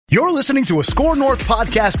You're listening to a Score North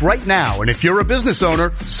podcast right now, and if you're a business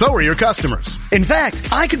owner, so are your customers. In fact,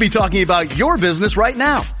 I could be talking about your business right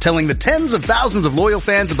now, telling the tens of thousands of loyal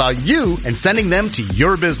fans about you and sending them to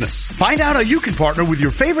your business. Find out how you can partner with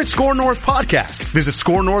your favorite Score North podcast. Visit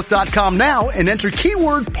scorenorth.com now and enter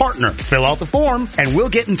keyword partner. Fill out the form, and we'll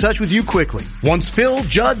get in touch with you quickly. Once Phil,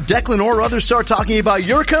 Judd, Declan, or others start talking about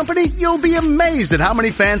your company, you'll be amazed at how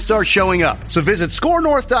many fans start showing up. So visit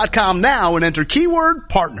scorenorth.com now and enter keyword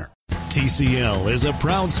partner. TCL is a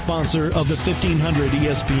proud sponsor of the 1500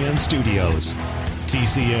 ESPN studios.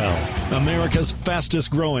 TCL, America's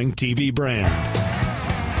fastest growing TV brand.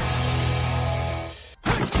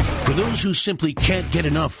 For those who simply can't get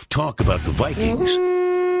enough talk about the Vikings,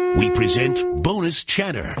 we present Bonus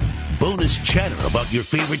Chatter. Bonus chatter about your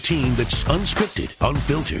favorite team that's unscripted,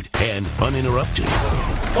 unfiltered, and uninterrupted.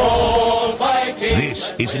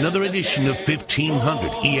 This is another edition of 1500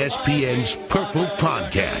 ESPN's Purple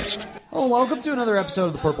Podcast. Well, welcome to another episode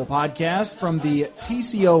of the Purple Podcast from the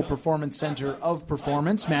TCO Performance Center of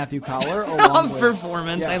Performance. Matthew Collar.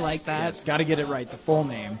 Performance, yes, I like that. Yes, got to get it right, the full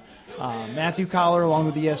name. Matthew Collar, along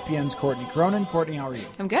with ESPN's Courtney Cronin. Courtney, how are you?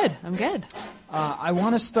 I'm good. I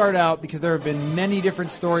want to start out because there have been many different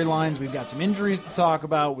storylines. We've got some injuries to talk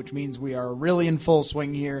about, which means we are really in full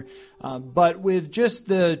swing here. But with just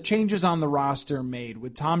the changes on the roster made,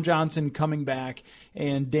 with Tom Johnson coming back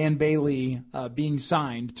and Dan Bailey being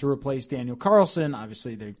signed to replace Daniel Carlson,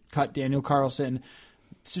 obviously they cut Daniel Carlson.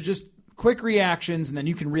 So just quick reactions, and then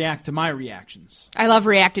you can react to my reactions. I love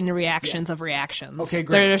reacting to reactions of reactions. Okay,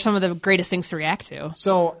 great. They're some of the greatest things to react to.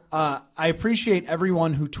 So I appreciate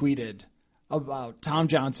everyone who tweeted about Tom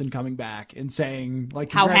Johnson coming back and saying,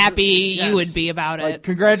 like, how happy you would be about it. Like,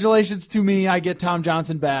 congratulations to me, I get Tom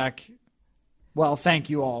Johnson back. Well, thank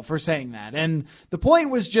you all for saying that. And the point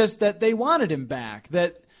was just that they wanted him back.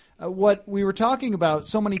 That what we were talking about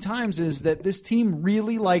so many times is that this team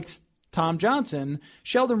really liked Tom Johnson.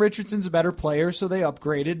 Sheldon Richardson's a better player, so they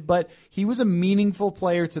upgraded, but he was a meaningful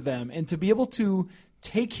player to them. And to be able to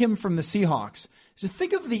take him from the Seahawks, just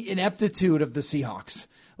think of the ineptitude of the Seahawks.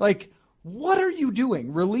 Like, what are you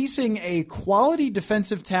doing? Releasing a quality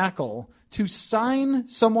defensive tackle to sign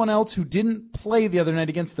someone else who didn't play the other night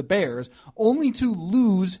against the Bears, only to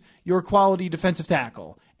lose your quality defensive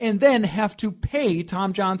tackle, and then have to pay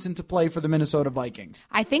Tom Johnson to play for the Minnesota Vikings.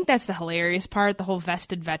 I think that's the hilarious part, the whole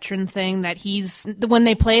vested veteran thing, that when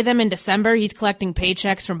they play them in December, he's collecting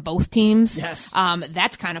paychecks from both teams. Yes.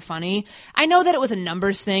 That's kind of funny. I know that it was a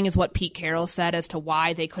numbers thing, is what Pete Carroll said as to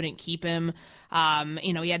why they couldn't keep him. He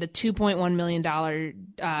had a $2.1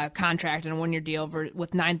 million contract and a one-year deal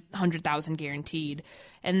with $900,000 guaranteed.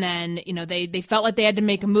 And then, they felt like they had to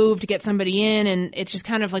make a move to get somebody in, and it's just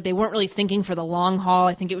kind of like they weren't really thinking for the long haul.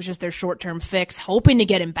 I think it was just their short-term fix, hoping to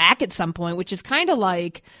get him back at some point, which is kind of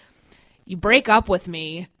like, you break up with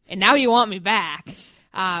me, and now you want me back.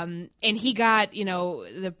 And he got,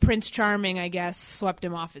 the Prince Charming, I guess, swept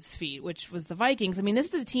him off his feet, which was the Vikings. I mean,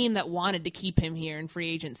 this is a team that wanted to keep him here in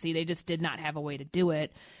free agency. They just did not have a way to do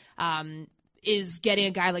it. Is getting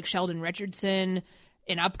a guy like Sheldon Richardson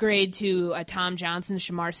an upgrade to a Tom Johnson,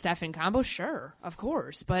 Shamar Stephen combo? Sure, of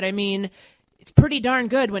course. But, I mean, it's pretty darn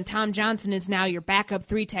good when Tom Johnson is now your backup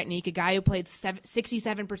three technique, a guy who played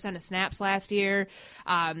 67% of snaps last year.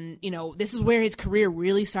 This is where his career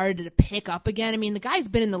really started to pick up again. I mean, the guy's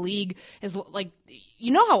been in the league as like,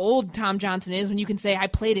 you know how old Tom Johnson is when you can say, I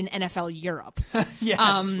played in NFL Europe.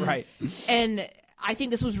 Yes, right. And I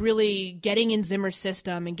think this was really getting in Zimmer's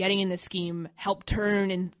system and getting in the scheme helped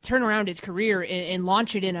turn around his career and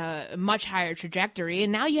launch it in a much higher trajectory.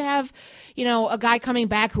 And now you have, a guy coming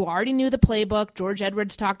back who already knew the playbook. George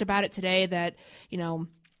Edwards talked about it today that,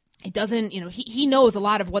 it doesn't, he knows a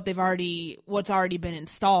lot of what's already been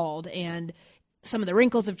installed, and some of the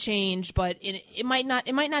wrinkles have changed, but it might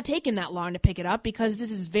not take him that long to pick it up, because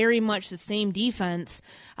this is very much the same defense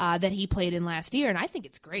that he played in last year. And I think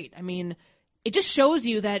it's great. I mean, it just shows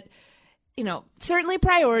you that, certainly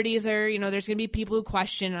priorities are, there's going to be people who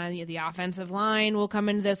question the offensive line will come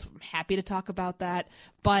into this. I'm happy to talk about that.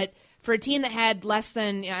 But for a team that had less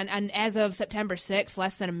than, and as of September 6th,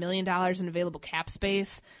 less than $1 million in available cap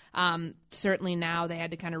space, certainly now they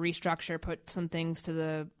had to kind of restructure, put some things to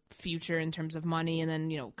the future in terms of money, and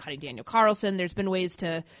then, cutting Daniel Carlson. There's been ways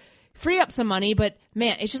to free up some money, but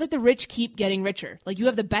man, it's just like the rich keep getting richer. Like, you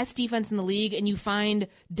have the best defense in the league and you find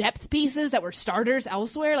depth pieces that were starters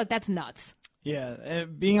elsewhere. Like, that's nuts. Yeah,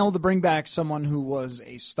 being able to bring back someone who was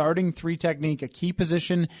a starting three technique, a key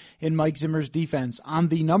position in Mike Zimmer's defense, on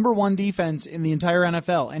the number one defense in the entire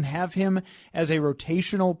NFL, and have him as a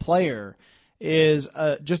rotational player is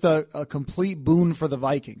just a complete boon for the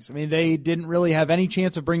Vikings. I mean, they didn't really have any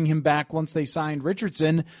chance of bringing him back once they signed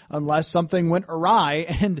Richardson unless something went awry.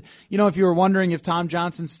 And, if you were wondering if Tom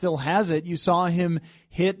Johnson still has it, you saw him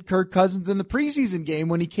hit Kirk Cousins in the preseason game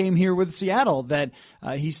when he came here with Seattle, that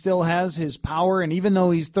he still has his power. And even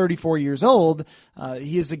though he's 34 years old,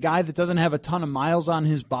 he is a guy that doesn't have a ton of miles on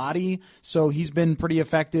his body. So he's been pretty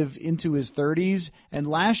effective into his 30s. And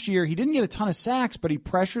last year, he didn't get a ton of sacks, but he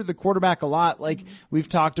pressured the quarterback a lot, like we've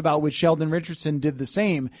talked about with Sheldon Richardson did the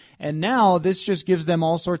same. And now this just gives them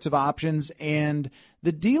all sorts of options. And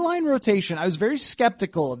the D-line rotation, I was very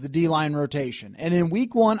skeptical of the D-line rotation. And in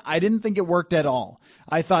week 1, I didn't think it worked at all.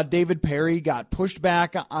 I thought David Perry got pushed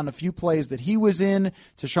back on a few plays that he was in.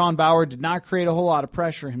 Tashawn Bauer did not create a whole lot of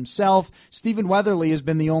pressure himself. Stephen Weatherly has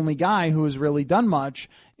been the only guy who has really done much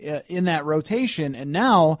in that rotation. And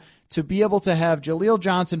now to be able to have Jaleel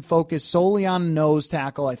Johnson focus solely on nose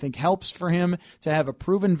tackle, I think helps for him to have a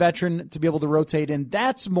proven veteran to be able to rotate in.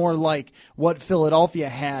 That's more like what Philadelphia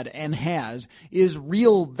had and has, is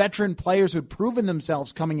real veteran players who'd proven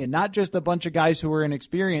themselves coming in, not just a bunch of guys who are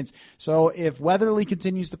inexperienced. So if Weatherly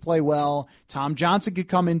continues to play well, Tom Johnson could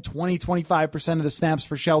come in 20-25% of the snaps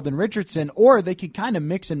for Sheldon Richardson, or they could kind of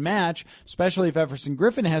mix and match, especially if Everson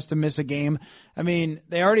Griffin has to miss a game. I mean,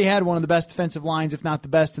 they already had one of the best defensive lines, if not the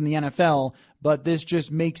best in the NFL, but this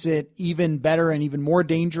just makes it even better and even more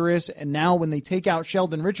dangerous. And now when they take out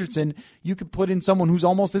Sheldon Richardson, you could put in someone who's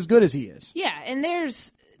almost as good as he is. Yeah, and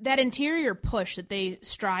there's that interior push that they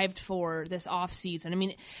strived for this offseason. I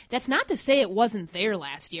mean, that's not to say it wasn't there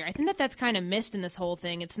last year. I think that's kind of missed in this whole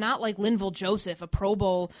thing. It's not like Linval Joseph, a Pro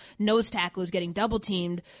Bowl nose tackle who's getting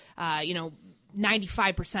double-teamed,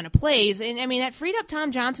 95% of plays. And I mean, that freed up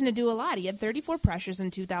Tom Johnson to do a lot. He had 34 pressures in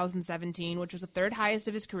 2017, which was the third highest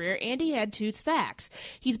of his career, and he had 2 sacks.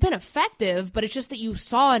 He's been effective, but it's just that you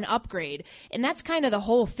saw an upgrade. And that's kind of the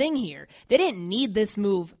whole thing here. They didn't need this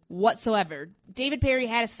move whatsoever. David Perry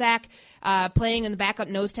had a sack playing in the backup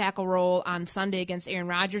nose tackle role on Sunday against Aaron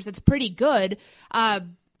Rodgers. That's pretty good.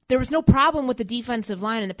 There was no problem with the defensive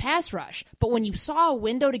line and the pass rush. But when you saw a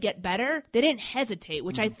window to get better, they didn't hesitate,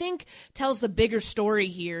 which I think tells the bigger story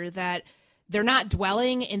here, that they're not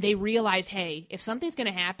dwelling and they realize, hey, if something's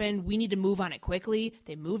going to happen, we need to move on it quickly.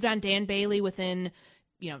 They moved on Dan Bailey within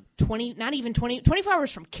 24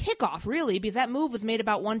 hours from kickoff, really, because that move was made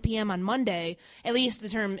about 1 p.m. on Monday, at least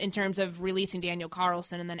in terms of releasing Daniel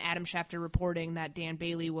Carlson, and then Adam Schefter reporting that Dan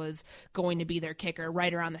Bailey was going to be their kicker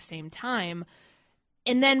right around the same time.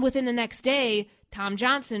 And then within the next day, Tom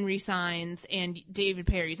Johnson resigns and David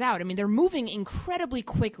Perry's out. I mean, they're moving incredibly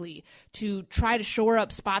quickly to try to shore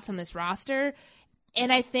up spots on this roster.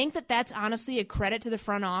 And I think that that's honestly a credit to the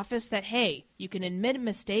front office that, hey, you can admit a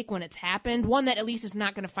mistake when it's happened, one that at least is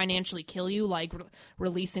not going to financially kill you like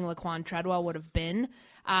releasing Laquan Treadwell would have been.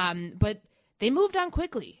 But they moved on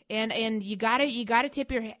quickly, and you gotta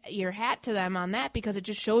tip your hat to them on that, because it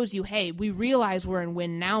just shows you, hey, we realize we're in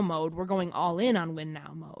win now mode. We're going all in on win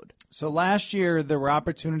now mode. So last year there were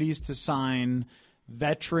opportunities to sign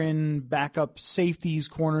veteran backup safeties,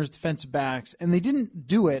 corners, defensive backs, and they didn't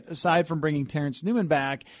do it aside from bringing Terrence Newman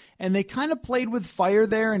back, and they kind of played with fire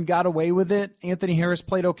there and got away with it. Anthony Harris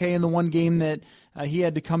played okay in the one game that he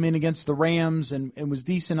had to come in against the Rams and was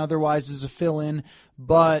decent otherwise as a fill-in,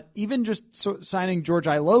 but even just signing George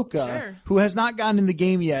Iloka, sure, who has not gotten in the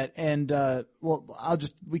game yet, and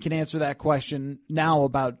we can answer that question now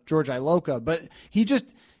about George Iloka, but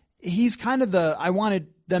he's kind of I wanted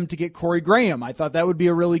them to get Corey Graham. I thought that would be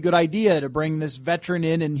a really good idea to bring this veteran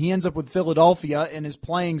in, and he ends up with Philadelphia and is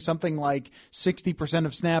playing something like 60%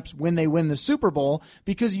 of snaps when they win the Super Bowl,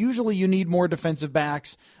 because usually you need more defensive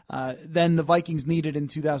backs than the Vikings needed in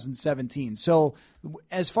 2017. So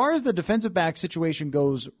as far as the defensive back situation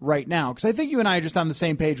goes right now, because I think you and I are just on the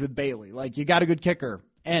same page with Bailey, like, you got a good kicker,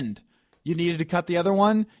 end. You needed to cut the other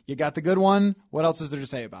one. You got the good one. What else is there to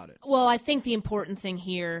say about it? Well, I think the important thing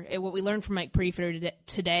here, what we learned from Mike Priefer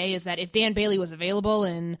today, is that if Dan Bailey was available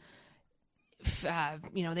and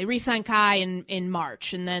they re-sign Kai in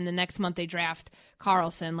March, and then the next month they draft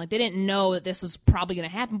Carlson, like, they didn't know that this was probably going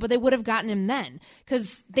to happen, but they would have gotten him then,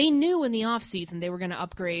 because they knew in the offseason they were going to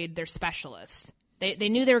upgrade their specialists. They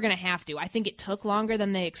knew they were going to have to. I think it took longer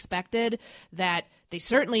than they expected. That they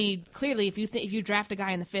certainly, clearly, if you draft a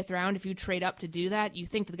guy in the 5th round, if you trade up to do that, you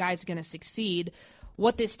think the guy's going to succeed.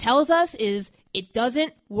 What this tells us is it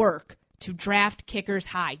doesn't work to draft kickers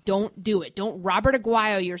high. Don't do it. Don't Robert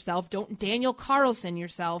Aguayo yourself. Don't Daniel Carlson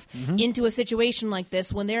yourself into a situation like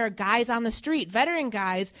this when there are guys on the street, veteran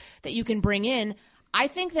guys that you can bring in. I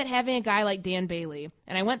think that having a guy like Dan Bailey,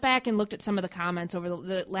 and I went back and looked at some of the comments over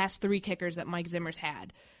the last 3 kickers that Mike Zimmer's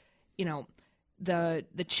had,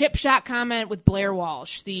 the chip shot comment with Blair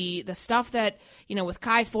Walsh, the stuff that, with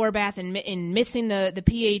Kai Forbath and missing the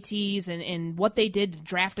PATs and what they did to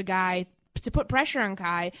draft a guy to put pressure on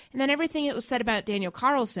Kai, and then everything that was said about Daniel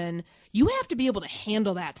Carlson, you have to be able to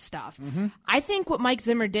handle that stuff. Mm-hmm. I think what Mike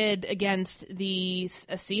Zimmer did against the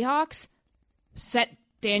Seahawks set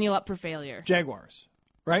Daniel up for failure. Jaguars.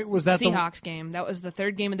 Right? Was that Seahawks game? That was the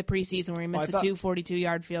third game of the preseason where he missed the 2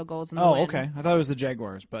 42-yard field goals in the win. Okay. I thought it was the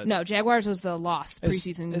Jaguars, but no, Jaguars was the loss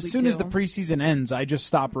preseason. As soon as the preseason ends, I just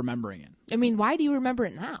stop remembering it. I mean, why do you remember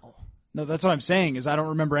it now? No, that's what I'm saying. Is I don't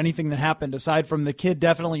remember anything that happened aside from the kid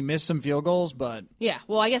definitely missed some field goals, but yeah.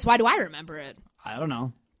 Well, I guess why do I remember it? I don't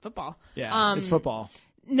know. Football. Yeah, it's football.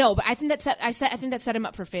 No, but I think that set him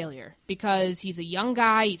up for failure because he's a young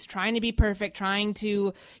guy. He's trying to be perfect, trying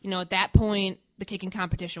to, at that point, the kicking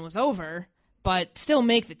competition was over, but still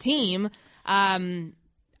make the team.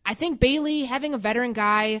 I think Bailey, having a veteran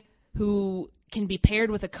guy who can be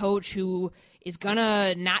paired with a coach who is going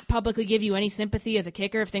to not publicly give you any sympathy as a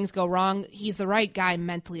kicker if things go wrong, he's the right guy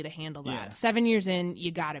mentally to handle that. Yeah. 7 years in,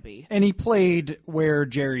 you got to be. And he played where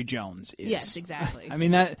Jerry Jones is. Yes, exactly. I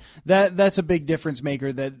mean, that's a big difference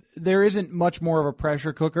maker, that there isn't much more of a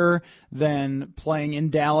pressure cooker than playing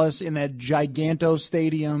in Dallas in that giganto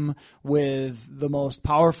stadium with the most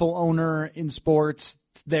powerful owner in sports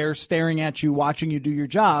there staring at you, watching you do your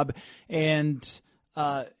job. And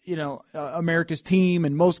America's team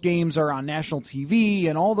and most games are on national TV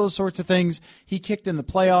and all those sorts of things. He kicked in the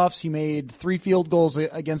playoffs. He made 3 field goals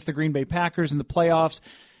against the Green Bay Packers in the playoffs.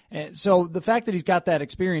 And so the fact that he's got that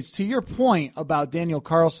experience, to your point about Daniel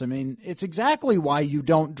Carlson, I mean, it's exactly why you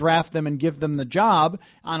don't draft them and give them the job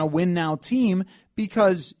on a win-now team,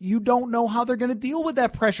 because you don't know how they're going to deal with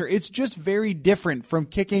that pressure. It's just very different from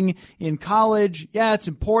kicking in college. Yeah, it's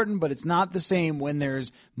important, but it's not the same when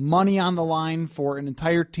there's money on the line for an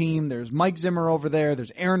entire team. There's Mike Zimmer over there.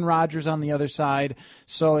 There's Aaron Rodgers on the other side.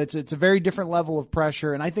 So it's a very different level of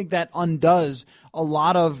pressure, and I think that undoes a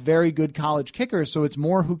lot of very good college kickers. So it's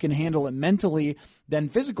more who can handle it mentally than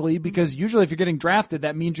physically, because usually if you're getting drafted,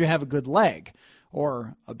 that means you have a good leg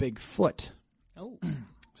or a big foot. Oh.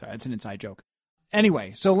 Sorry, that's an inside joke.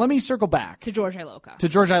 Anyway, so let me circle back to George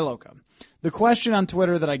Iloka. The question on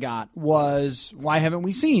Twitter that I got was, why haven't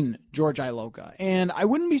we seen George Iloka? And I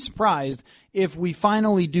wouldn't be surprised if we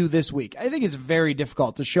finally do this week. I think it's very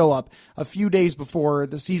difficult to show up a few days before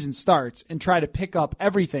the season starts and try to pick up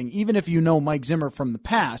everything, even if you know Mike Zimmer from the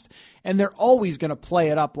past. And they're always going to play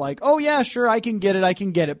it up like, oh, yeah, sure, I can get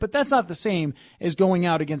it. But that's not the same as going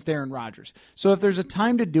out against Aaron Rodgers. So if there's a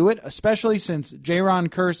time to do it, especially since Jaron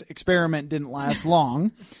Kearse experiment didn't last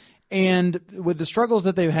long, and with the struggles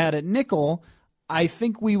that they've had at nickel, I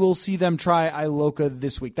think we will see them try Iloka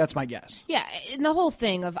this week. That's my guess. Yeah, and the whole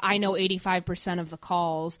thing of I know 85% of the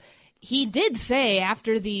calls, he did say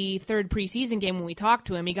after the third preseason game when we talked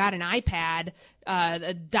to him, he got an iPad,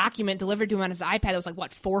 a document delivered to him on his iPad that was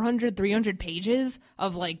like, 400, 300 pages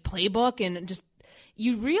of like playbook, and just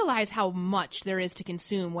you realize how much there is to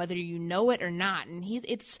consume, whether you know it or not. And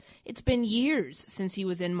it's been years since he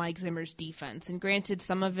was in Mike Zimmer's defense. And granted,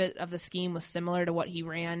 some of the scheme was similar to what he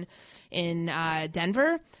ran in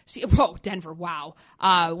Denver. Denver! Wow,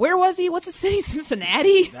 where was he? What's the city?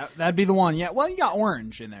 Cincinnati? That'd be the one. Yeah. Well, you got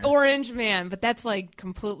Orange in there. Orange, man, but that's like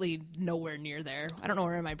completely nowhere near there. I don't know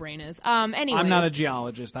where my brain is. Anyway, I'm not a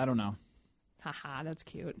geologist. I don't know. Haha, that's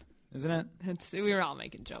cute. Isn't it? We were all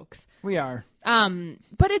making jokes. We are.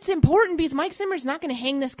 But it's important because Mike Zimmer's not going to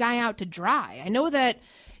hang this guy out to dry. I know that,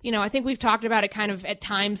 I think we've talked about it kind of at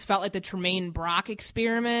times felt like the Tremaine Brock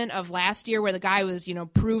experiment of last year where the guy was,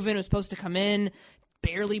 proven, was supposed to come in,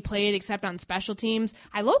 barely played except on special teams.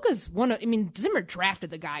 Iloka's Zimmer drafted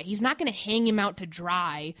the guy. He's not going to hang him out to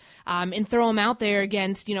dry and throw him out there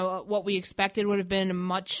against, what we expected would have been a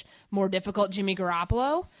much more difficult Jimmy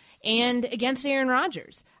Garoppolo. And against Aaron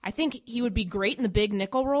Rodgers. I think he would be great in the big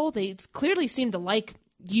nickel role. They clearly seem to like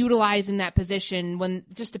utilizing that position when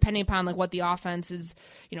just depending upon like what the offense is,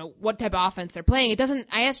 what type of offense they're playing.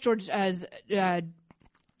 I asked George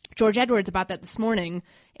Edwards about that this morning,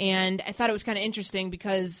 and I thought it was kind of interesting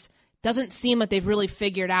because it doesn't seem like they've really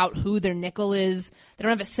figured out who their nickel is. They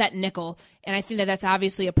don't have a set nickel, and I think that's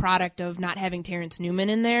obviously a product of not having Terrence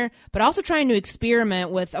Newman in there, but also trying to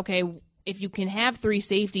experiment with, okay, if you can have 3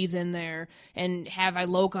 safeties in there and have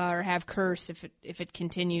Iloka or have Kearse, if it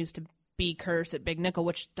continues to be Kearse at big nickel,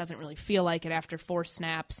 which doesn't really feel like it after 4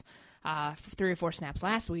 snaps, 3 or 4 snaps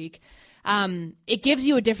last week, it gives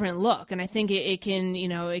you a different look, and I think it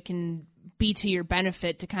can be to your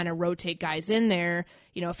benefit to kind of rotate guys in there,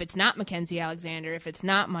 if it's not Mackenzie Alexander, if it's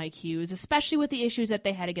not Mike Hughes, especially with the issues that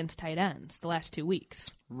they had against tight ends the last 2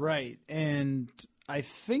 weeks. Right. And I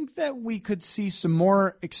think that we could see some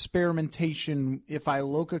more experimentation if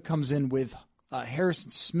Iloka comes in with Harrison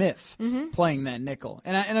Smith playing that nickel.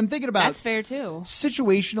 And I'm thinking about... That's fair, too.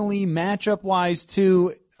 Situationally, matchup-wise,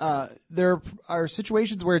 too, there are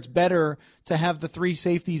situations where it's better to have the 3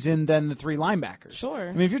 safeties in than the 3 linebackers. Sure.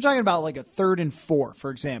 I mean, if you're talking about like a 3rd and 4, for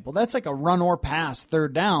example, that's like a run or pass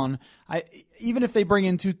 3rd down. Even if they bring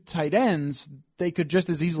in 2 tight ends, they could just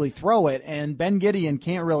as easily throw it, and Ben Gideon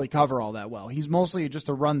can't really cover all that well. He's mostly just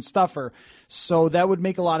a run stuffer, so that would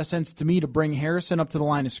make a lot of sense to me to bring Harrison up to the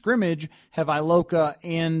line of scrimmage, have Iloka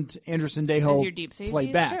and Anderson Dejo play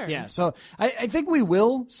back. Sure. Yeah, so I think we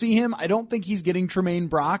will see him. I don't think he's getting Tremaine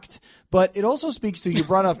Brocked, but it also speaks to, you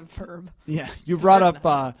brought up... Verb. Yeah, you brought up...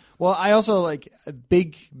 well, I also like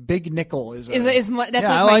big nickel is that's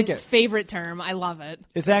my favorite term. I love it.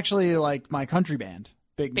 It's actually like my country band.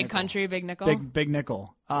 Big nickel. Country, Big Nickel? Big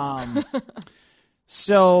Nickel.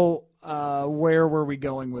 So where were we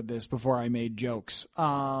going with this before I made jokes?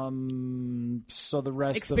 So the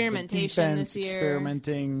rest of the defense, this year.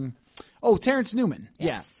 Experimenting. Oh, Terrence Newman.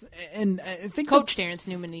 Yes. Yeah. And I think Coach Terrence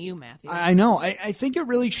Newman to you, Matthew. I know. I think it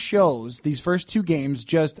really shows these first 2 games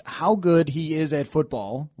just how good he is at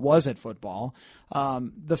football, was at football.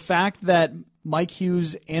 The fact that Mike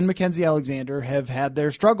Hughes and Mackenzie Alexander have had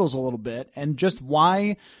their struggles a little bit, and just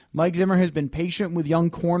why Mike Zimmer has been patient with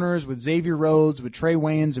young corners, with Xavier Rhodes, with Trey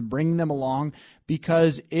Waynes, and bringing them along,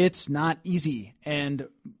 because it's not easy. And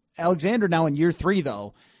Alexander now in year 3,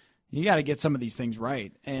 though, you got to get some of these things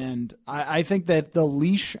right. And I think that the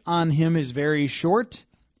leash on him is very short,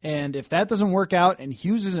 and if that doesn't work out and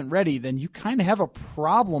Hughes isn't ready, then you kind of have a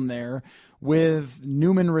problem there with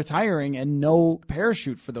Newman retiring and no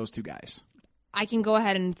parachute for those 2 guys. I can go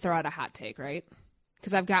ahead and throw out a hot take, right?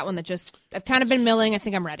 Because I've got one that I've kind of been milling. I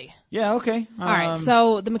think I'm ready. Yeah, okay. All right,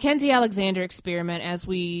 so the Mackenzie Alexander experiment, as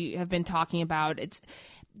we have been talking about,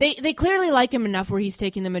 they clearly like him enough where he's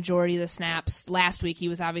taking the majority of the snaps. Last week, he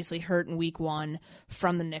was obviously hurt in week 1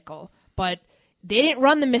 from the nickel. But they didn't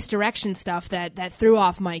run the misdirection stuff that threw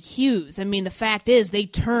off Mike Hughes. I mean, the fact is they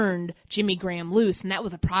turned Jimmy Graham loose, and that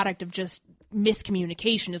was a product of just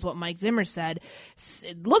miscommunication, is what Mike Zimmer said.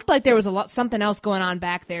 It looked like there was something else going on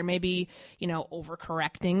back there, maybe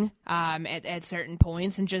overcorrecting at certain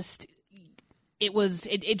points, and just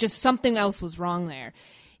it just something else was wrong there.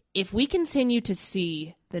 If we continue to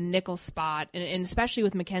see the nickel spot, and especially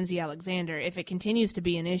with Mackenzie Alexander, if it continues to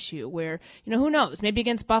be an issue where, who knows, maybe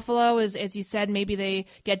against Buffalo, as you said, maybe they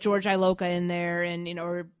get George Iloka in there and,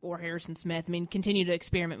 or Harrison Smith. I mean, continue to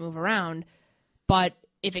experiment, move around. But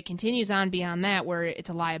if it continues on beyond that, where it's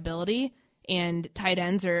a liability and tight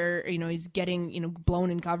ends are, he's getting,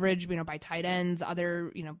 blown in coverage, by tight ends,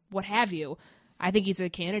 other, what have you, I think he's a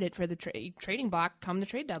candidate for the trading block come the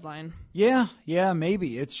trade deadline. Yeah,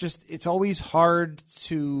 maybe. It's always hard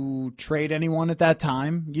to trade anyone at that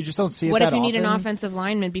time. You just don't see it that often. What if you need an offensive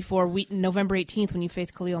lineman before November 18th when you face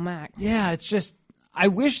Khalil Mack? Yeah, it's just, I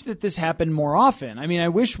wish that this happened more often. I mean, I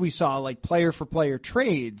wish we saw like player-for-player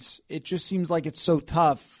trades. It just seems like it's so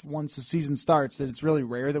tough once the season starts that it's really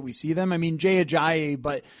rare that we see them. I mean, Jay Ajayi,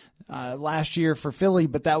 but last year for Philly,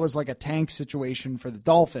 but that was like a tank situation for the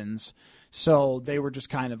Dolphins. So they were just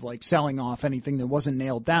kind of like selling off anything that wasn't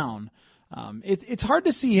nailed down. It's hard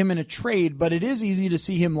to see him in a trade, but it is easy to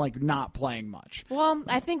see him like not playing much. Well,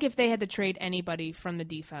 I think if they had to trade anybody from the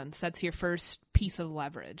defense, that's your first piece of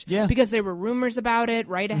leverage. Yeah. Because there were rumors about it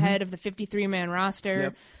right ahead of the 53-man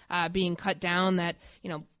roster being cut down that,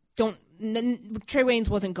 Trey Waynes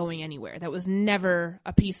wasn't going anywhere. That was never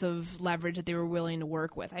a piece of leverage that they were willing to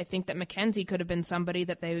work with. I think that Mackenzie could have been somebody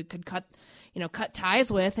that they could cut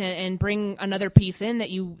ties with and bring another piece in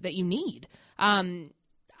that you need.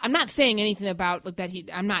 I'm not saying anything about like that.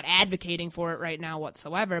 I'm not advocating for it right now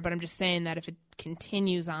whatsoever. But I'm just saying that if it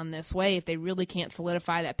continues on this way, if they really can't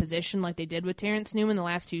solidify that position like they did with Terrence Newman the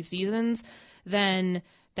last 2 seasons, then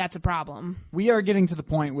that's a problem. We are getting to the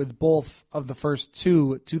point with both of the first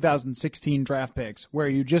 2 2016 draft picks where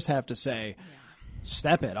you just have to say,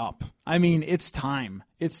 step it up. I mean, it's time.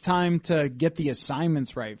 It's time to get the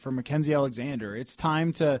assignments right for Mackenzie Alexander. It's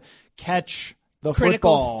time to catch the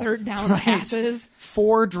critical football. Third down passes.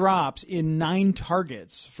 4 drops in 9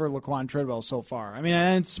 targets for Laquan Treadwell so far. I mean,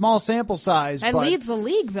 and it's small sample size. That but leads the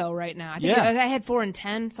league, though, right now. I think I had 4 and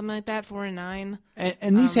 10, something like that, 4 and 9.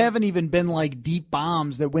 And these haven't even been like deep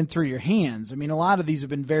bombs that went through your hands. I mean, a lot of these have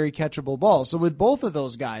been very catchable balls. So with both of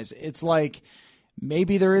those guys, it's like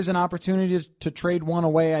maybe there is an opportunity to trade one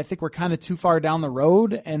away. I think we're kind of too far down the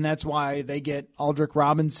road, and that's why they get Aldrick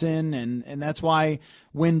Robinson, and that's why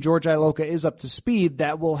when George Iloka is up to speed,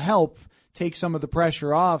 that will help take some of the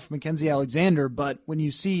pressure off Mackenzie Alexander. But when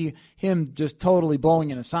you see him just totally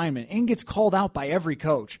blowing an assignment and gets called out by every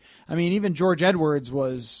coach, I mean, even George Edwards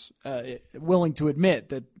was willing to admit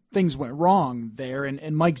that things went wrong there,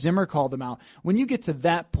 and Mike Zimmer called him out. When you get to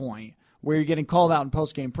that point where you're getting called out in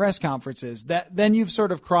post-game press conferences, then you've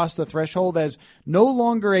sort of crossed the threshold as no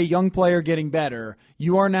longer a young player getting better.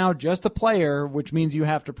 You are now just a player, which means you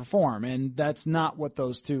have to perform, and that's not what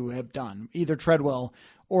those two have done, either Treadwell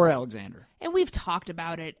or Alexander. And we've talked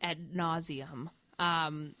about it ad nauseum,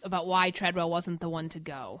 about why Treadwell wasn't the one to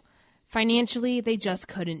go. Financially, they just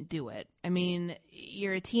couldn't do it. I mean,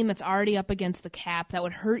 you're a team that's already up against the cap. That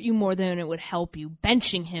would hurt you more than it would help you.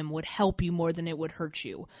 Benching him would help you more than it would hurt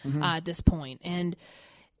you at this point. And,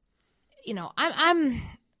 I'm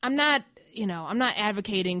not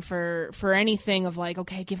advocating for anything of like,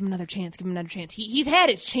 okay, give him another chance, He's had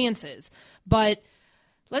his chances, but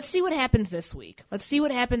let's see what happens this week. Let's see what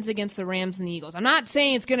happens against the Rams and the Eagles. I'm not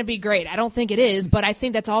saying it's going to be great. I don't think it is, but I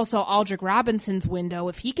think that's also Aldrick Robinson's window.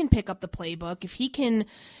 If he can pick up the playbook, if he can,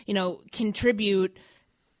 contribute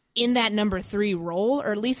in that number 3 role,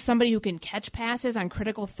 or at least somebody who can catch passes on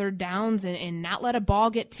critical third downs and not let a ball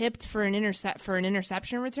get tipped for an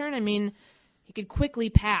interception return. I mean, he could quickly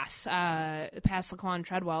pass Laquan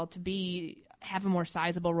Treadwell to have a more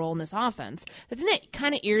sizable role in this offense. The thing that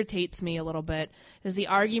kind of irritates me a little bit is the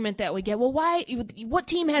argument that we get, well, what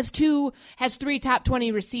team has 3 top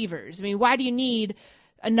 20 receivers? I mean, why do you need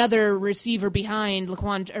another receiver behind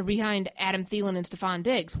Adam Thielen and Stephon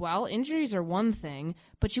Diggs? Well, injuries are one thing,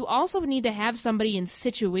 but you also need to have somebody in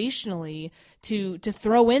situationally to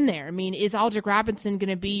throw in there. I mean, is Aldrick Robinson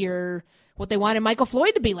going to be what they wanted Michael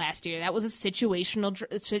Floyd to be last year? That was a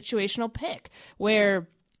situational pick where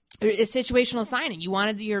a situational signing. You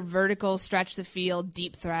wanted your vertical, stretch the field,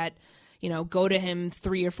 deep threat, go to him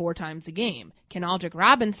 3 or 4 times a game. Can Aldrick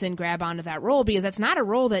Robinson grab onto that role? Because that's not a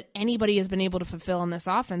role that anybody has been able to fulfill in this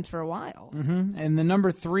offense for a while. Mm-hmm. And the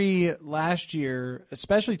number 3 last year,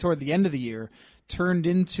 especially toward the end of the year, turned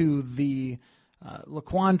into the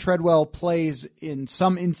Laquan Treadwell plays in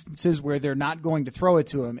some instances where they're not going to throw it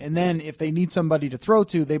to him. And then if they need somebody to throw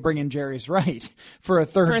to, they bring in Jarius Wright for a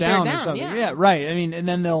third down or something. Yeah, right. I mean, and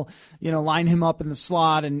then they'll, line him up in the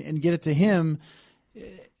slot and get it to him.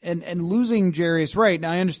 And losing Jarius Wright, now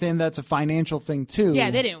I understand that's a financial thing too. Yeah,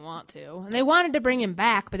 they didn't want to. And they wanted to bring him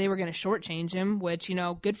back, but they were going to shortchange him, which,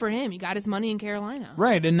 good for him. He got his money in Carolina.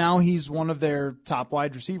 Right, and now he's one of their top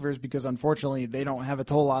wide receivers because, unfortunately, they don't have a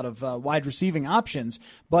whole lot of wide receiving options.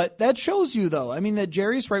 But that shows you, though, that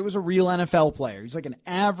Jarius Wright was a real NFL player. He's like an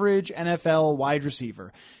average NFL wide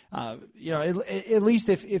receiver. At least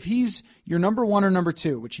if he's your number 1 or number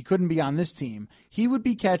 2, which he couldn't be on this team, he would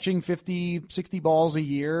be catching 50, 60 balls a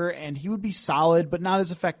year, and he would be solid, but not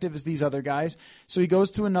as effective as these other guys. So he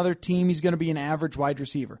goes to another team, he's going to be an average wide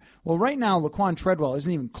receiver. Well, right now, Laquan Treadwell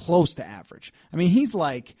isn't even close to average. I mean, he's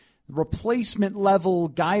like replacement level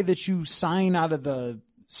guy that you sign out of the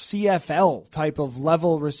CFL type of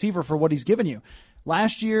level receiver for what he's given you.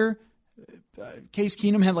 Last year, Case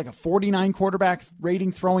Keenum had like a 49 quarterback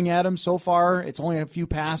rating throwing at him so far. It's only a few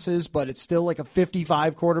passes, but it's still like a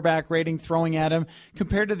 55 quarterback rating throwing at him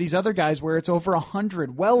compared to these other guys where it's over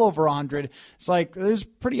 100, well over 100. It's like there's a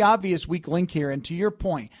pretty obvious weak link here. And to your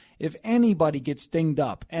point, if anybody gets dinged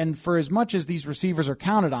up, and for as much as these receivers are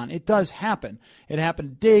counted on, it does happen. It happened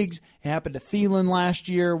to Diggs. It happened to Thielen last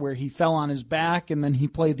year where he fell on his back and then he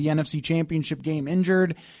played the NFC Championship game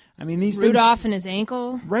injured. I mean, these Rudolph and his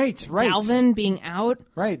ankle. Right. Dalvin being out.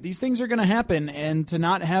 Right. These things are going to happen, and to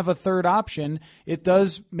not have a third option, it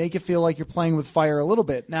does make it feel like you're playing with fire a little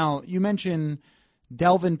bit. Now, you mentioned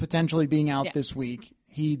Dalvin potentially being out this week.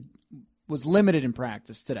 He was limited in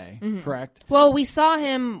practice today, correct? Well, we saw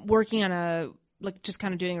him working on just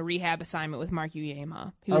kind of doing a rehab assignment with Mark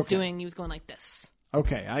Uyema. He was going like this.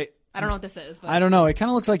 Okay. I don't know what this is. But. I don't know. It kind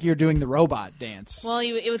of looks like you're doing the robot dance. Well,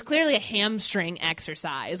 it was clearly a hamstring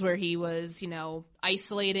exercise where he was,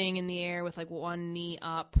 isolating in the air with like one knee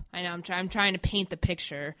up. I know I'm trying to paint the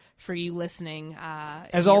picture for you listening.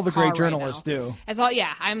 As all the great journalists do.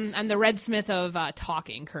 I'm the Red Smith of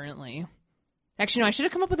talking currently. Actually, no, I should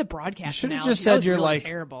have come up with a broadcast. You should have just said you're really like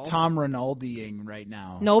terrible. Tom Rinaldi-ing right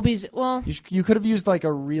now. Nobody's you could have used like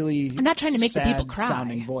a really I'm not trying to make the people cry.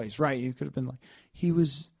 Sounding voice, right? You could have been like, he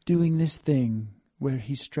was doing this thing where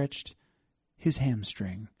he stretched his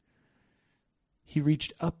hamstring. He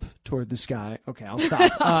reached up toward the sky. Okay, I'll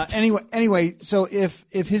stop. Anyway, so if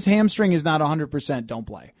his hamstring is not 100%, don't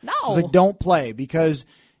play. No. It's like, don't play, because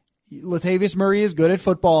Latavius Murray is good at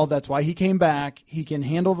football. That's why he came back. He can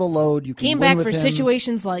handle the load. You can came win back with for him.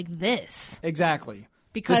 situations like this. Exactly.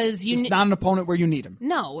 Because it's not an opponent where you need him.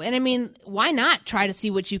 No, and I mean, why not try to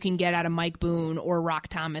see what you can get out of Mike Boone or Rock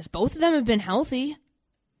Thomas? Both of them have been healthy.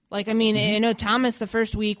 Like, I mean, I know Thomas the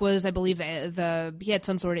first week was, I believe, he had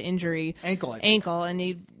some sort of injury. Ankle, and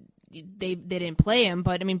they didn't play him.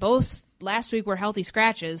 But, I mean, both last week were healthy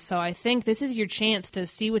scratches. So I think this is your chance to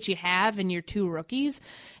see what you have in your two rookies.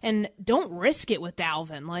 And don't risk it with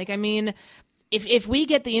Dalvin. Like, I mean, if we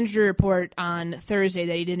get the injury report on Thursday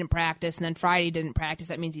that he didn't practice and then Friday he didn't practice,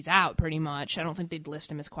 that means he's out pretty much. I don't think they'd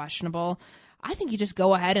list him as questionable. I think you just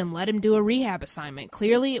go ahead and let him do a rehab assignment.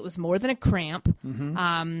 Clearly, it was more than a cramp,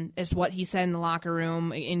 is what he said in the locker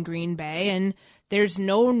room in Green Bay. And there's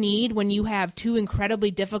no need when you have two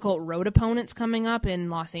incredibly difficult road opponents coming up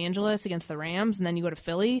in Los Angeles against the Rams, and then you go to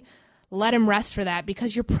Philly. Let him rest for that,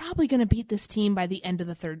 because you're probably going to beat this team by the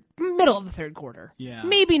middle of the third quarter. Yeah.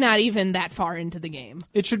 Maybe not even that far into the game.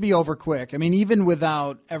 It should be over quick. I mean, even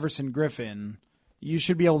without Everson Griffin, you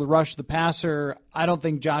should be able to rush the passer. I don't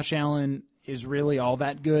think Josh Allen is really all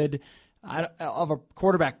that good of a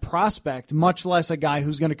quarterback prospect, much less a guy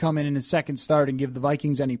who's going to come in his second start and give the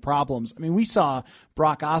Vikings any problems. I mean, we saw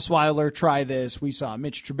Brock Osweiler try this. We saw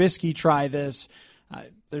Mitch Trubisky try this.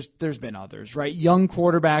 There's been others, right? Young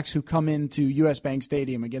quarterbacks who come into U.S. Bank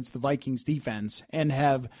Stadium against the Vikings defense and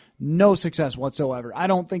have no success whatsoever. I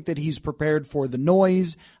don't think that he's prepared for the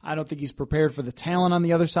noise. I don't think he's prepared for the talent on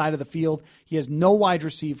the other side of the field. He has no wide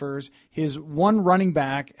receivers. His one running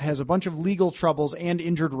back has a bunch of legal troubles and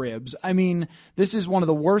injured ribs. I mean, this is one of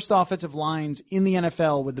the worst offensive lines in the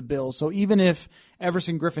NFL with the Bills. So even if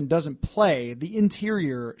Everson Griffin doesn't play, the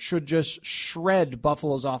interior should just shred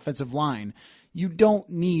Buffalo's offensive line. You don't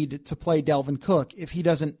need to play Dalvin Cook if he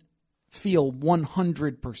doesn't feel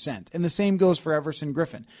 100%. And the same goes for Everson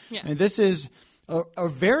Griffin. Yeah. I mean, this is a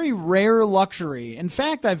very rare luxury. In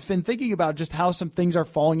fact, I've been thinking about just how some things are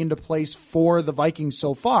falling into place for the Vikings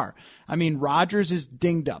so far. I mean, Rodgers is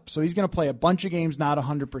dinged up, so he's going to play a bunch of games not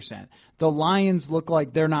 100%. The Lions look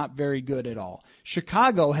like they're not very good at all.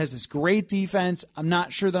 Chicago has this great defense. I'm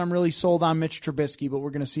not sure that I'm really sold on Mitch Trubisky, but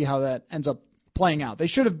we're going to see how that ends up playing out. They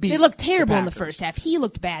should have beat. They looked terrible in the first half. He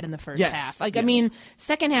looked bad in the first half. I mean,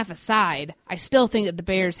 second half aside, I still think that the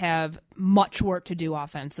Bears have much work to do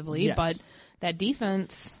offensively, but that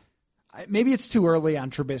defense. Maybe it's too early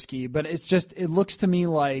on Trubisky, but it looks to me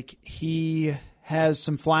like he has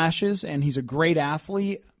some flashes and he's a great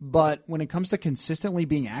athlete, but when it comes to consistently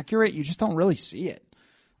being accurate, you just don't really see it.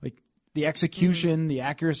 Like the execution, the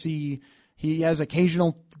accuracy, he has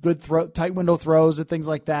occasional good tight window throws and things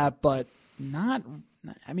like that, but not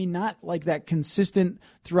like that consistent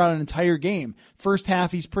throughout an entire game. First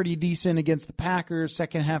half, he's pretty decent against the Packers.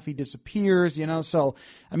 Second half, he disappears, So,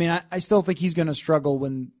 I mean, I still think he's going to struggle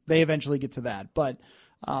when they eventually get to that. But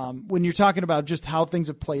when you're talking about just how things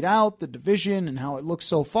have played out, the division, and how it looks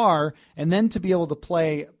so far, and then to be able to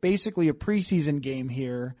play basically a preseason game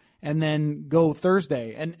here and then go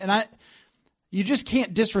Thursday. You just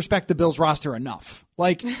can't disrespect the Bills roster enough.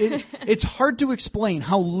 Like, it's hard to explain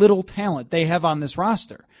how little talent they have on this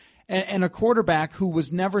roster. And a quarterback who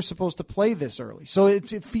was never supposed to play this early. So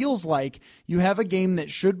it feels like you have a game that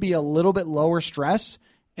should be a little bit lower stress,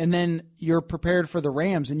 and then you're prepared for the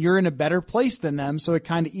Rams, and you're in a better place than them, so it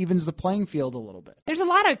kind of evens the playing field a little bit. There's a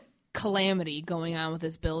lot of calamity going on with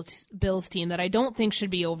this Bills team that I don't think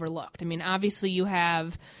should be overlooked. I mean, obviously you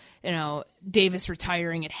have Davis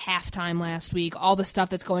retiring at halftime last week, all the stuff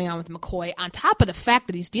that's going on with McCoy, on top of the fact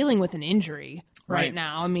that he's dealing with an injury right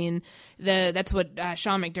now. I mean, that's what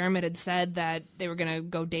Sean McDermott had said, that they were going to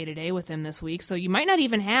go day-to-day with him this week. So you might not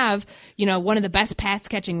even have, one of the best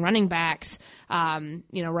pass-catching running backs,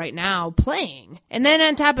 right now playing. And then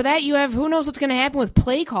on top of that, you have who knows what's going to happen with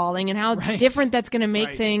play calling and how different that's going to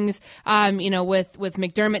make things, with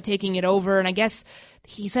McDermott taking it over. And I guess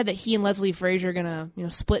he said that he and Leslie Frazier are going to,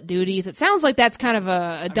 split duties. It sounds like that's kind of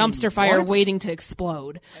a dumpster fire waiting to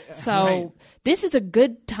explode. So this is a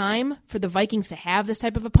good time for the Vikings to have this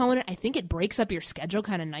type of opponent. I think it breaks up your schedule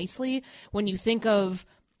kind of nicely when you think of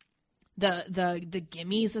the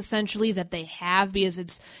gimmies essentially that they have, because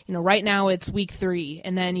it's, right now it's week 3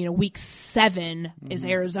 and then, week 7 is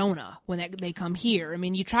Arizona when they come here. I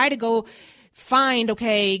mean, you try to go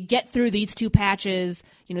get through these two patches.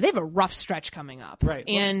 They have a rough stretch coming up. Right.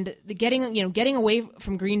 And getting away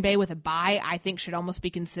from Green Bay with a bye, I think should almost be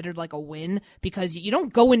considered like a win, because you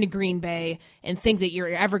don't go into Green Bay and think that you're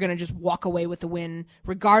ever going to just walk away with the win,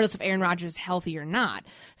 regardless if Aaron Rodgers is healthy or not.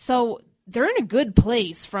 So they're in a good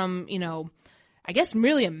place from, I guess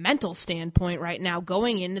really a mental standpoint right now.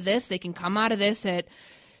 Going into this, they can come out of this at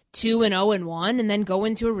 2-0-1 and then go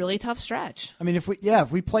into a really tough stretch. I mean, if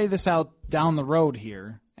we play this out down the road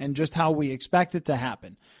here and just how we expect it to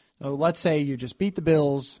happen. So let's say you just beat the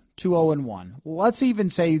Bills 2-0-1. Let's even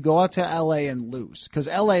say you go out to LA and lose, because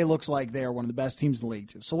LA looks like they're one of the best teams in the league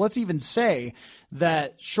too. So let's even say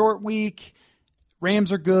that short week,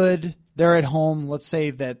 Rams are good, they're at home. Let's say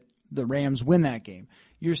that the Rams win that game.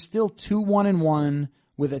 You're still 2-1-1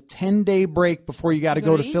 with a 10-day break before you got to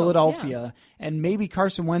go to Philadelphia, and maybe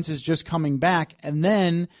Carson Wentz is just coming back. And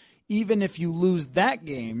then even if you lose that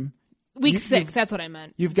game, Week 6, that's what I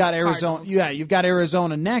meant. You've got Arizona. Cardinals. Yeah, you've got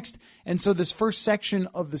Arizona next. And so this first section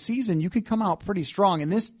of the season, you could come out pretty strong.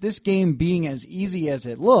 And this game being as easy as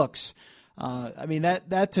it looks, I mean,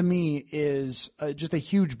 that to me is just a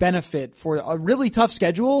huge benefit for a really tough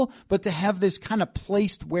schedule, but to have this kind of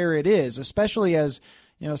placed where it is, especially as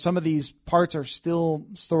some of these parts are still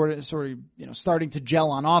sort of starting to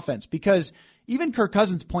gel on offense. Because even Kirk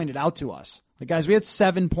Cousins pointed out to us, guys, we had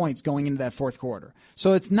 7 points going into that fourth quarter.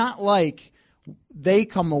 So it's not like they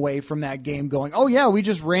come away from that game going, oh, yeah, we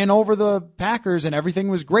just ran over the Packers and everything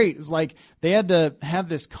was great. It's like they had to have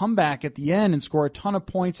this comeback at the end and score a ton of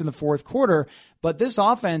points in the fourth quarter. But this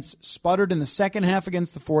offense sputtered in the second half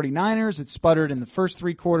against the 49ers. It sputtered in the first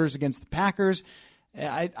 3 quarters against the Packers.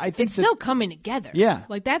 I think it's still coming together. Yeah.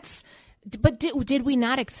 But did we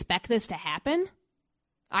not expect this to happen?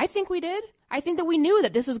 I think we did. I think that we knew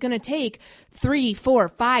that this was going to take 3, 4,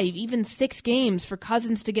 5, even 6 games for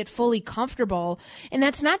Cousins to get fully comfortable. And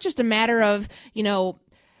that's not just a matter of,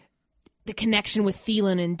 the connection with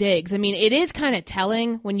Thielen and Diggs. I mean, it is kind of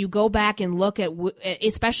telling when you go back and look at,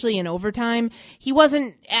 especially in overtime, he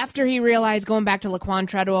wasn't, after he realized going back to Laquan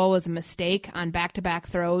Treadwell was a mistake on back-to-back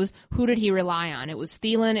throws, who did he rely on? It was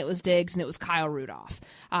Thielen, it was Diggs, and it was Kyle Rudolph.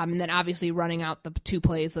 And then obviously running out the 2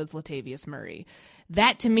 plays with Latavius Murray.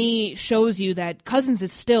 That, to me, shows you that Cousins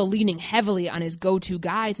is still leaning heavily on his go-to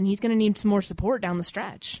guys, and he's going to need some more support down the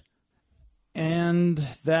stretch. And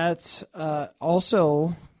that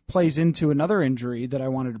also plays into another injury that I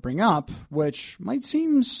wanted to bring up, which might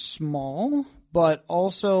seem small, but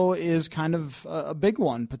also is kind of a big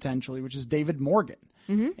one potentially, which is David Morgan.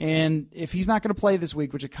 Mm-hmm. And if he's not going to play this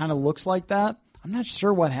week, which it kind of looks like that, I'm not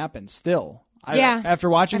sure what happened still. After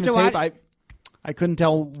watching the tape, I couldn't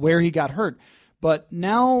tell where he got hurt. But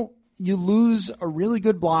now you lose a really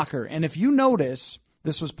good blocker. And if you notice,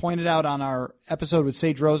 this was pointed out on our episode with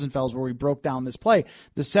Sage Rosenfels where we broke down this play,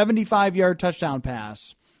 the 75-yard touchdown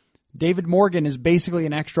pass, David Morgan is basically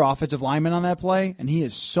an extra offensive lineman on that play, and he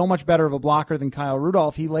is so much better of a blocker than Kyle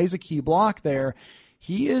Rudolph. He lays a key block there.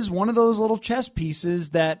 He is one of those little chess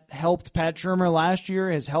pieces that helped Pat Shurmur last year,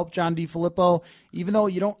 has helped John DeFilippo. Even though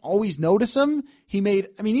you don't always notice him,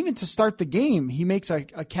 even to start the game, he makes a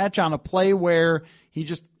catch on a play where he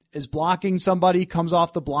just is blocking somebody, comes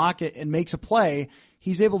off the block and makes a play.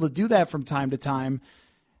 He's able to do that from time to time.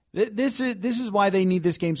 This is why they need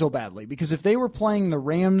this game so badly, because if they were playing the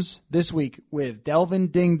Rams this week with Delvin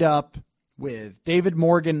dinged up, with David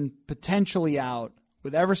Morgan potentially out,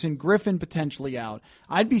 with Everson Griffin potentially out,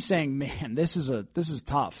 I'd be saying, man, this is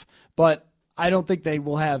tough. But I don't think they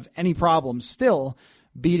will have any problems still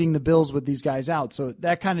beating the Bills with these guys out. So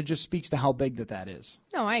that kind of just speaks to how big that is.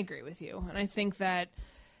 No, I agree with you. And I think that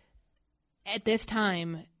at this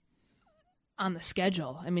time on the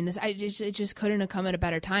schedule, I mean, it just couldn't have come at a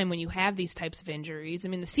better time when you have these types of injuries. I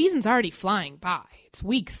mean, the season's already flying by. It's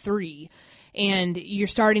week 3. And you're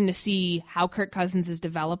starting to see how Kirk Cousins is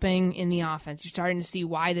developing in the offense. You're starting to see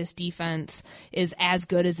why this defense is as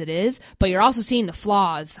good as it is. But you're also seeing the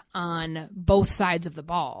flaws on both sides of the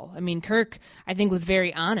ball. I mean, Kirk, I think, was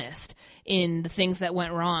very honest in the things that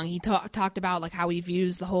went wrong. He talked about how he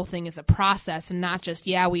views the whole thing as a process and not just,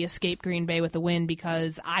 we escaped Green Bay with a win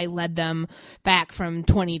because I led them back from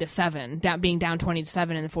 20-7, being down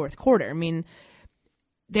 20-7 in the fourth quarter. I mean,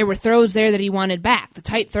 there were throws there that he wanted back. The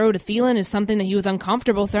tight throw to Thielen is something that he was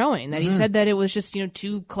uncomfortable throwing, that he said that it was just,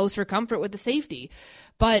 too close for comfort with the safety.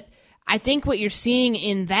 But I think what you're seeing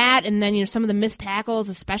in that, and then, some of the missed tackles,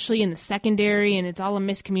 especially in the secondary, and it's all a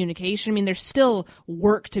miscommunication. I mean, there's still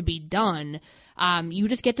work to be done. You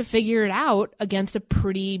just get to figure it out against a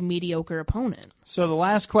pretty mediocre opponent. So the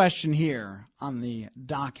last question here on the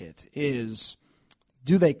docket is,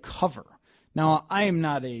 do they cover? Now, I am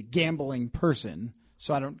not a gambling person,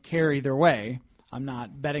 so I don't care either way. I'm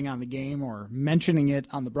not betting on the game or mentioning it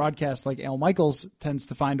on the broadcast like Al Michaels tends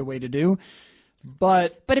to find a way to do.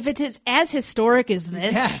 But if it's as historic as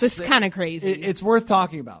this, yes, this is kind of crazy. It's worth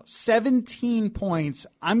talking about. 17 points.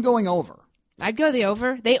 I'm going over. I'd go the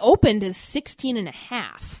over. They opened as 16.5,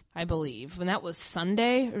 I believe, and that was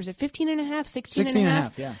Sunday. Or is it 15.5,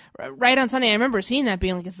 16.5? Yeah. Right on Sunday. I remember seeing that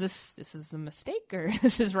being like, this is a mistake or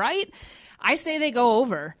this is right? I say they go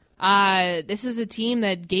over. This is a team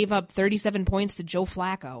that gave up 37 points to Joe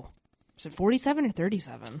Flacco. Was it 47 or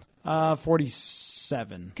 37?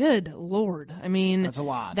 47. Good Lord. I mean, that's a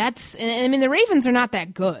lot. I mean, the Ravens are not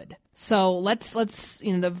that good. So let's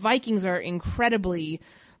the Vikings are incredibly,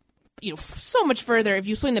 so much further. If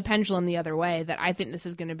you swing the pendulum the other way, that I think this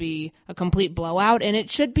is going to be a complete blowout. And it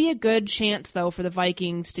should be a good chance, though, for the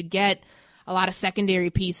Vikings to get a lot of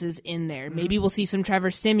secondary pieces in there. Mm-hmm. Maybe we'll see some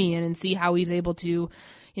Trevor Siemian and see how he's able to,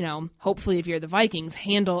 hopefully if you're the Vikings,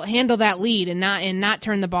 handle that lead and not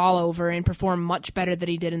turn the ball over and perform much better than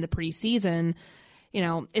he did in the preseason.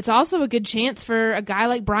 It's also a good chance for a guy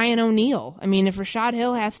like Brian O'Neill. I mean, if Rashad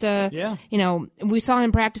Hill has to, we saw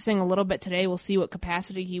him practicing a little bit today. We'll see what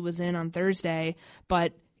capacity he was in on Thursday.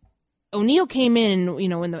 But O'Neill came in,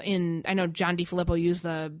 I know John DeFilippo used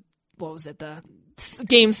the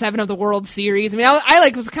Game 7 of the World Series. I mean,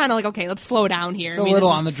 I was kind of like, okay, let's slow down here. It's a little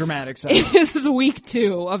on the dramatic side. This is week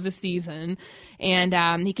 2 of the season.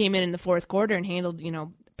 And he came in the fourth quarter and handled,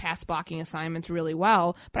 pass blocking assignments really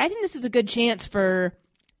well. But I think this is a good chance for,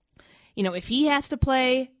 if he has to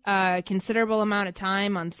play a considerable amount of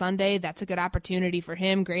time on Sunday, that's a good opportunity for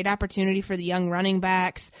him. Great opportunity for the young running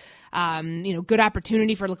backs. Good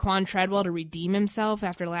opportunity for Laquan Treadwell to redeem himself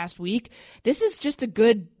after last week. This is just a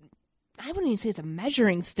good, I wouldn't even say it's a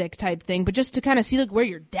measuring stick type thing, but just to kind of see where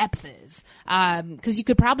your depth is. Because you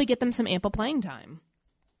could probably get them some ample playing time.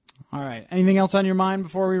 All right. Anything else on your mind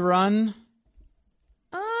before we run?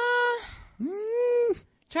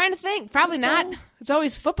 Trying to think. Probably not. It's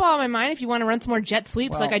always football on my mind if you want to run some more jet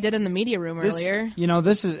sweeps like I did in the media room earlier.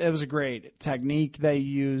 It was a great technique they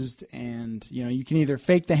used, and you can either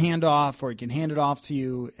fake the handoff or he can hand it off to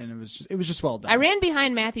you, and it was just well done. I ran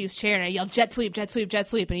behind Matthew's chair and I yelled jet sweep, jet sweep, jet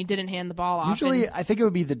sweep, and he didn't hand the ball off. Usually, I think it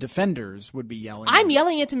would be the defenders would be yelling. I'm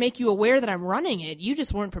yelling it to make you aware that I'm running it. You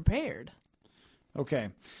just weren't prepared. Okay.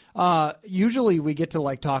 Usually we get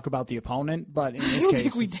to talk about the opponent, but in this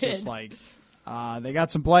case it's just they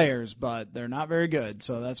got some players, but they're not very good,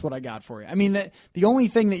 so that's what I got for you. I mean, the only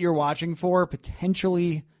thing that you're watching for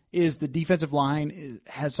potentially is the defensive line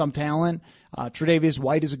has some talent. Tre'Davious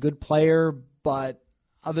White is a good player, but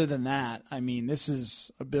other than that, I mean, this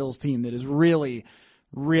is a Bills team that is really,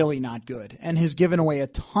 really not good and has given away a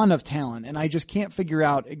ton of talent, and I just can't figure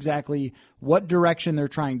out exactly what direction they're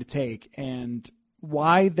trying to take and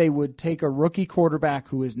why they would take a rookie quarterback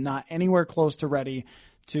who is not anywhere close to ready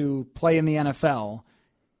to play in the NFL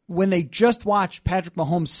when they just watched Patrick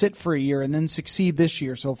Mahomes sit for a year and then succeed this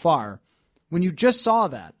year so far. When you just saw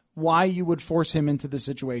that, why you would force him into this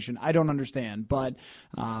situation, I don't understand. But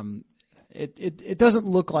it doesn't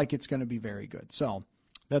look like it's going to be very good. So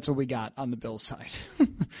that's what we got on the Bills side.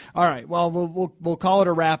 All right, well, we'll call it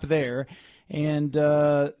a wrap there. And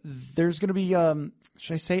there's going to be,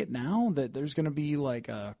 should I say it now, that there's going to be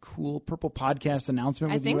a cool Purple Podcast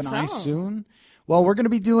announcement with you and I soon? Well, we're going to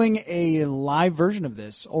be doing a live version of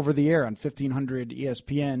this over the air on 1500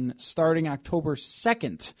 ESPN starting October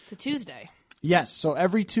 2nd. It's a Tuesday. Yes, so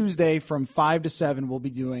every Tuesday from 5 to 7 we'll be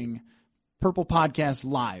doing Purple Podcast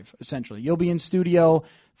live, essentially. You'll be in studio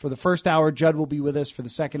for the first hour. Judd will be with us for the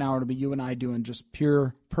second hour. It'll be you and I doing just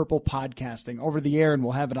pure Purple Podcasting over the air, and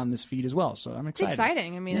we'll have it on this feed as well. So I'm excited. It's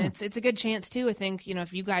exciting. I mean, it's a good chance, too. I think,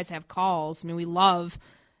 if you guys have calls, I mean, we love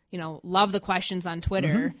the questions on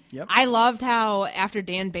Twitter. Mm-hmm. Yep. I loved how after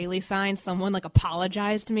Dan Bailey signed, someone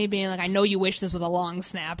apologized to me, being like, I know you wish this was a long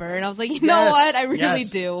snapper. And I was like, you know what? I really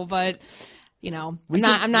do. But, I'm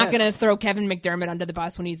not going to throw Kevin McDermott under the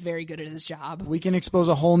bus when he's very good at his job. We can expose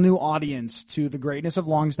a whole new audience to the greatness of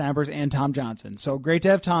long snappers and Tom Johnson. So great to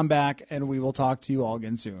have Tom back, and we will talk to you all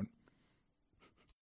again soon.